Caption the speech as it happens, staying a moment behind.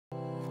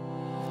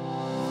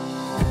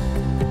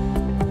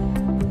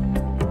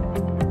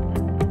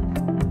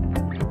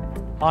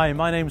Hi,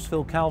 my name's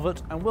Phil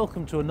Calvert and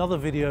welcome to another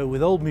video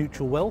with Old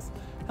Mutual Wealth,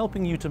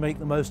 helping you to make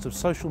the most of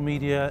social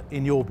media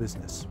in your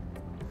business.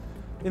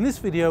 In this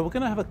video, we're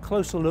going to have a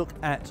closer look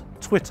at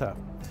Twitter.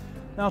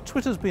 Now,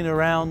 Twitter's been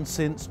around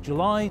since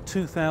July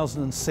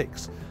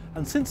 2006,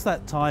 and since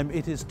that time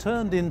it has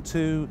turned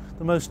into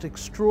the most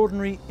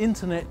extraordinary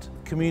internet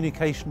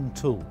communication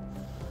tool.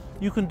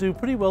 You can do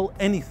pretty well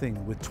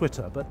anything with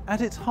Twitter, but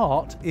at its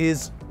heart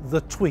is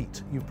the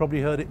tweet. You've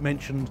probably heard it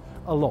mentioned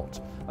a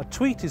lot. A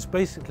tweet is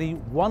basically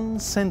one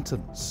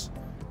sentence,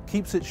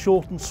 keeps it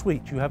short and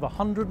sweet. You have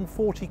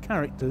 140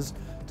 characters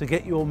to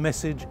get your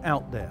message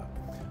out there.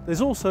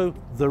 There's also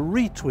the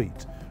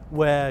retweet,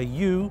 where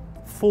you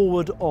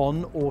forward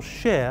on or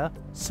share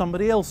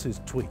somebody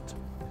else's tweet.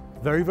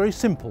 Very, very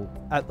simple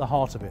at the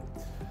heart of it.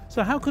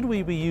 So how could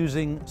we be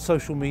using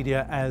social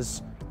media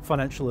as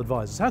financial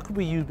advisors? How could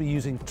we be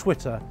using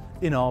Twitter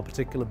in our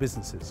particular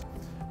businesses?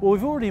 Well,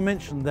 we've already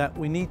mentioned that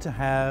we need to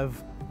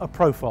have a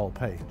profile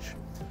page.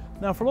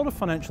 Now, for a lot of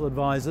financial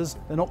advisors,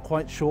 they're not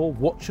quite sure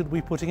what should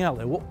we be putting out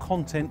there, what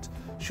content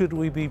should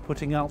we be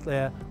putting out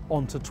there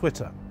onto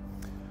Twitter.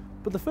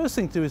 But the first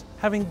thing to do is,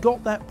 having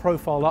got that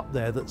profile up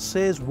there that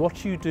says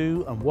what you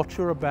do and what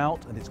you're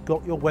about, and it's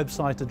got your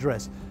website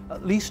address,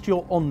 at least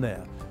you're on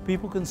there.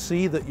 People can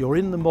see that you're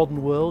in the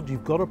modern world,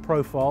 you've got a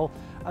profile,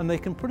 and they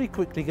can pretty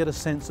quickly get a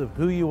sense of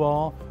who you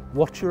are,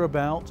 what you're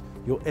about,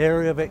 your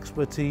area of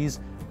expertise,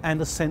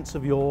 and a sense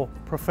of your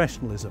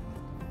professionalism.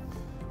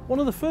 One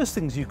of the first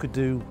things you could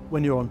do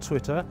when you're on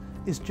Twitter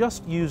is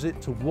just use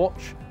it to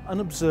watch and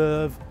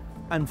observe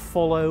and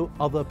follow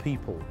other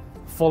people.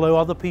 Follow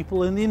other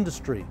people in the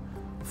industry.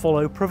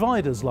 Follow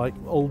providers like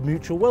Old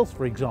Mutual Wealth,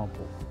 for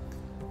example.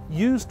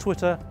 Use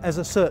Twitter as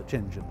a search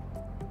engine.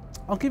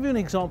 I'll give you an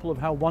example of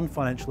how one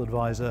financial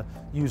advisor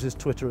uses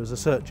Twitter as a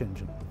search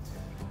engine.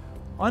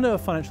 I know a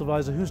financial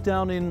advisor who's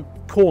down in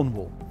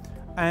Cornwall,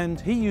 and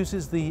he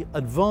uses the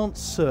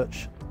advanced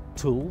search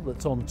tool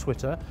that's on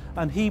Twitter,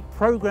 and he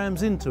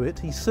programs into it,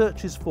 he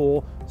searches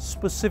for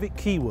specific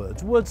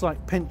keywords, words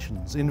like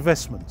pensions,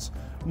 investments,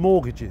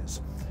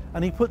 mortgages,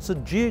 and he puts a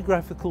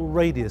geographical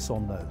radius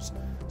on those.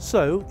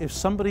 So if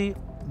somebody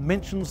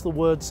mentions the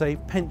word, say,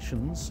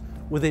 pensions,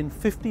 within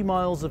 50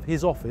 miles of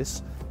his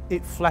office,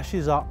 it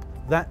flashes up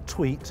that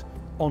tweet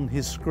on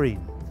his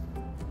screen.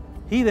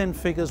 He then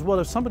figures, well,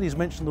 if somebody's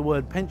mentioned the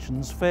word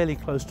pensions fairly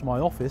close to my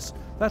office,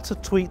 that's a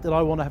tweet that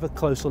I want to have a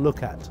closer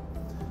look at.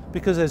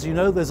 Because as you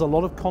know, there's a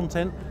lot of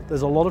content,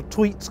 there's a lot of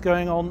tweets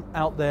going on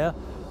out there,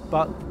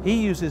 but he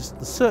uses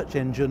the search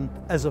engine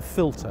as a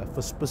filter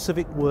for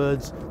specific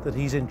words that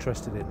he's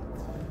interested in.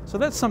 So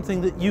that's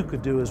something that you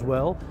could do as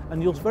well,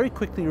 and you'll very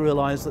quickly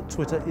realize that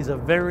Twitter is a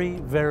very,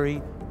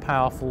 very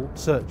powerful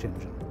search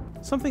engine.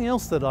 Something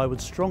else that I would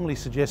strongly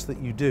suggest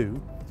that you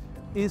do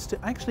is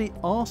to actually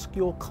ask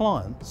your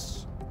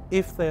clients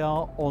if they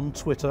are on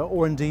Twitter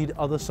or indeed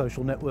other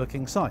social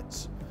networking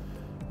sites.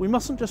 We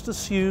mustn't just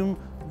assume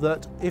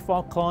that if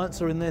our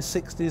clients are in their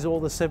 60s or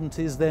the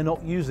 70s, they're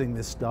not using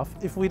this stuff.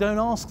 If we don't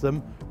ask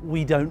them,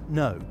 we don't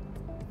know.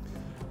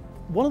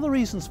 One of the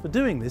reasons for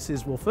doing this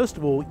is, well, first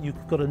of all,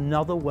 you've got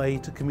another way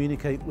to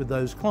communicate with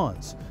those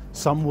clients.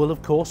 Some will,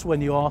 of course,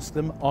 when you ask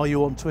them, are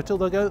you on Twitter?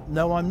 They'll go,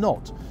 no, I'm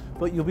not.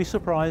 But you'll be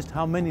surprised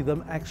how many of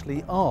them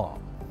actually are.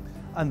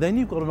 And then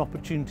you've got an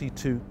opportunity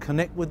to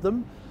connect with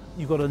them.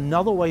 You've got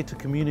another way to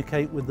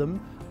communicate with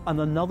them and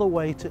another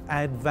way to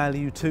add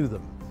value to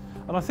them.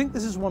 And I think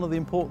this is one of the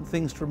important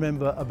things to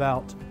remember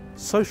about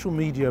social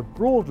media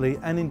broadly,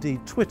 and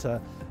indeed Twitter,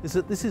 is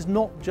that this is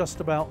not just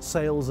about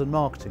sales and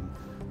marketing.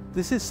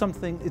 This is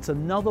something, it's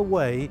another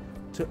way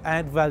to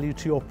add value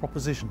to your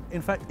proposition.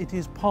 In fact, it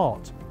is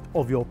part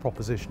of your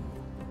proposition.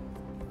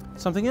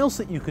 Something else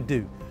that you could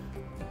do,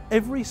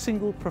 every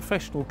single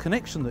professional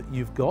connection that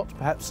you've got,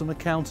 perhaps some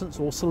accountants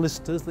or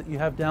solicitors that you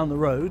have down the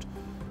road,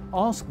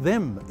 ask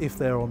them if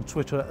they're on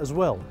Twitter as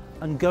well,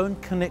 and go and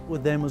connect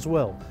with them as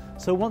well.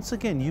 So once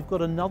again, you've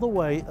got another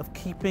way of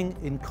keeping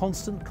in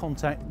constant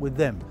contact with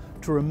them,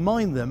 to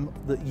remind them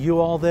that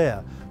you are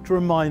there, to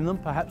remind them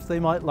perhaps they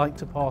might like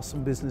to pass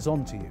some business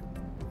on to you.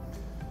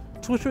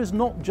 Twitter is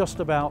not just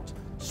about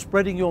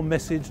spreading your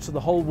message to the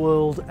whole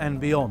world and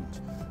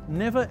beyond.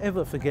 Never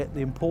ever forget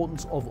the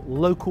importance of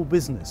local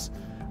business.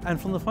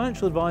 And from the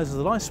financial advisors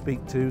that I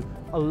speak to,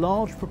 a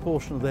large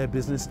proportion of their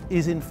business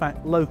is in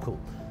fact local.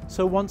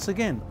 So once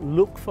again,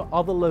 look for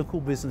other local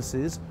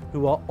businesses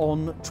who are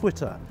on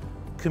Twitter.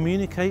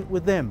 Communicate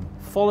with them,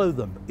 follow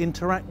them,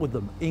 interact with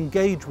them,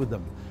 engage with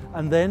them,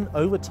 and then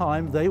over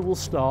time they will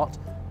start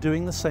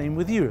doing the same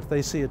with you. If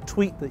they see a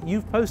tweet that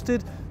you've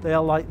posted, they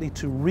are likely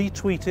to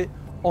retweet it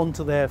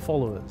onto their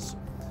followers.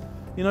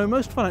 You know,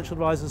 most financial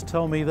advisors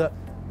tell me that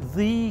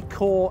the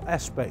core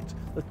aspect,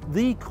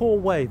 the core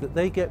way that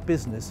they get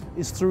business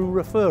is through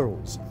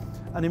referrals.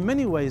 And in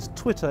many ways,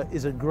 Twitter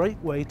is a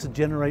great way to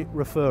generate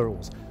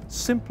referrals,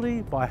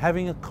 simply by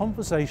having a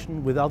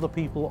conversation with other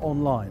people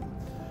online.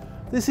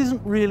 This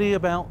isn't really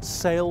about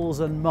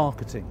sales and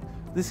marketing.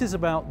 This is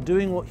about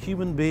doing what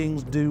human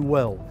beings do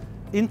well,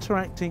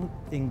 interacting,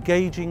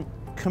 engaging,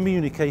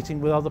 communicating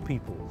with other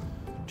people.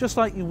 just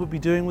like you would be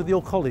doing with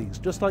your colleagues,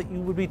 just like you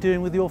would be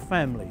doing with your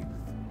family,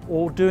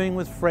 or doing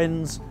with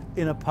friends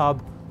in a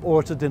pub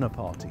or at a dinner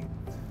party.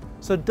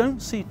 So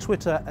don't see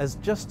Twitter as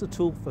just a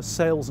tool for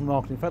sales and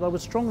marketing. In fact, I would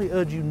strongly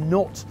urge you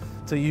not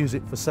to use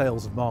it for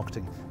sales and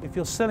marketing. If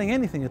you're selling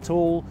anything at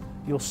all,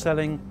 you're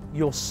selling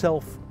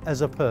yourself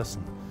as a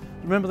person.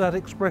 Remember that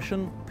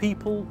expression,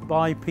 people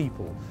buy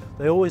people.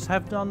 They always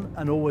have done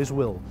and always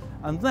will.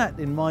 And that,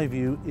 in my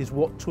view, is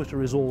what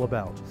Twitter is all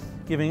about.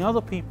 Giving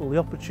other people the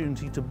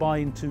opportunity to buy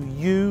into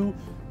you,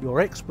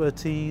 your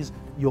expertise,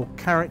 your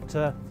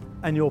character,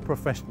 and your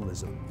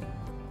professionalism.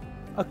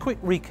 A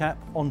quick recap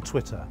on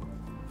Twitter.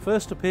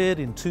 First appeared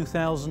in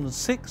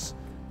 2006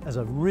 as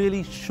a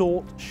really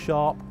short,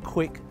 sharp,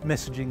 quick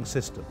messaging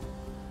system.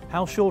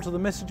 How short are the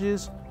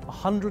messages?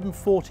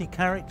 140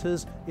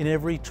 characters in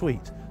every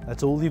tweet.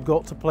 That's all you've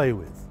got to play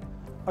with.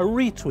 A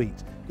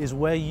retweet is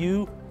where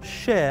you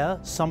share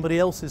somebody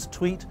else's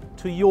tweet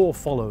to your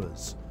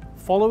followers.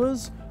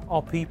 Followers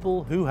are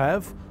people who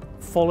have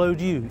followed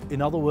you.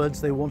 In other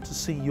words, they want to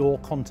see your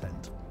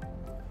content.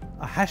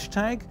 A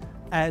hashtag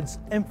adds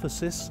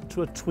emphasis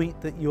to a tweet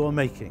that you are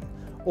making,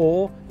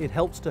 or it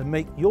helps to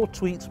make your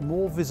tweets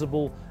more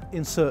visible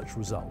in search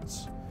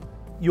results.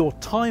 Your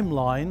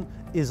timeline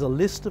is a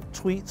list of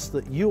tweets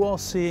that you are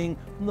seeing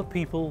from the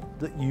people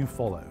that you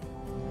follow.